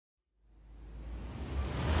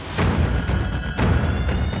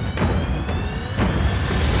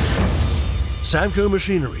Samco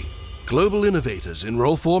Machinery, global innovators in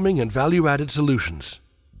rollforming and value-added solutions.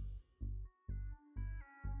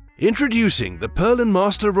 Introducing the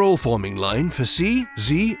Purlinmaster rollforming line for C,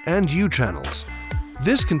 Z, and U channels.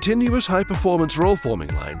 This continuous high-performance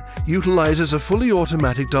rollforming line utilizes a fully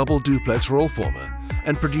automatic double duplex rollformer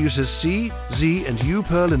and produces C, Z, and U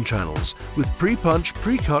Purlin channels with pre-punch,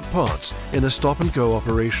 pre-cut parts in a stop-and-go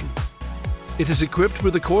operation. It is equipped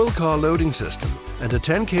with a Coil Car Loading System and a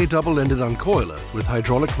 10K Double Ended Uncoiler with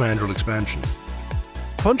hydraulic mandrel expansion.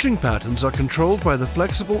 Punching patterns are controlled by the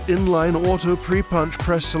flexible Inline Auto Pre-Punch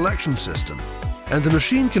press selection system, and the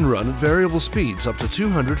machine can run at variable speeds up to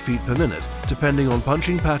 200 feet per minute, depending on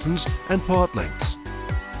punching patterns and part lengths.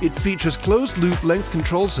 It features closed-loop length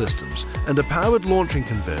control systems and a powered launching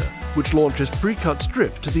conveyor, which launches pre-cut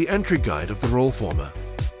strip to the entry guide of the rollformer.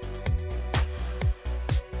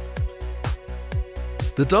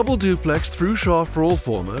 The Double Duplex Thru-Shaft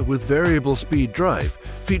Rollformer with variable speed drive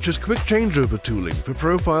features quick changeover tooling for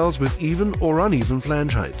profiles with even or uneven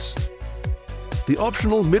flange heights. The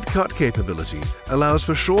optional mid-cut capability allows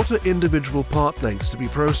for shorter individual part lengths to be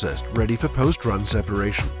processed, ready for post-run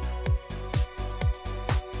separation.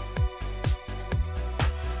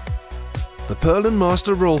 The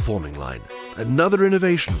Purlinmaster rollforming line, another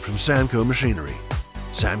innovation from Samco Machinery.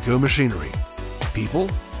 Samco Machinery. People,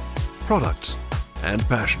 products, and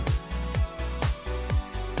passion.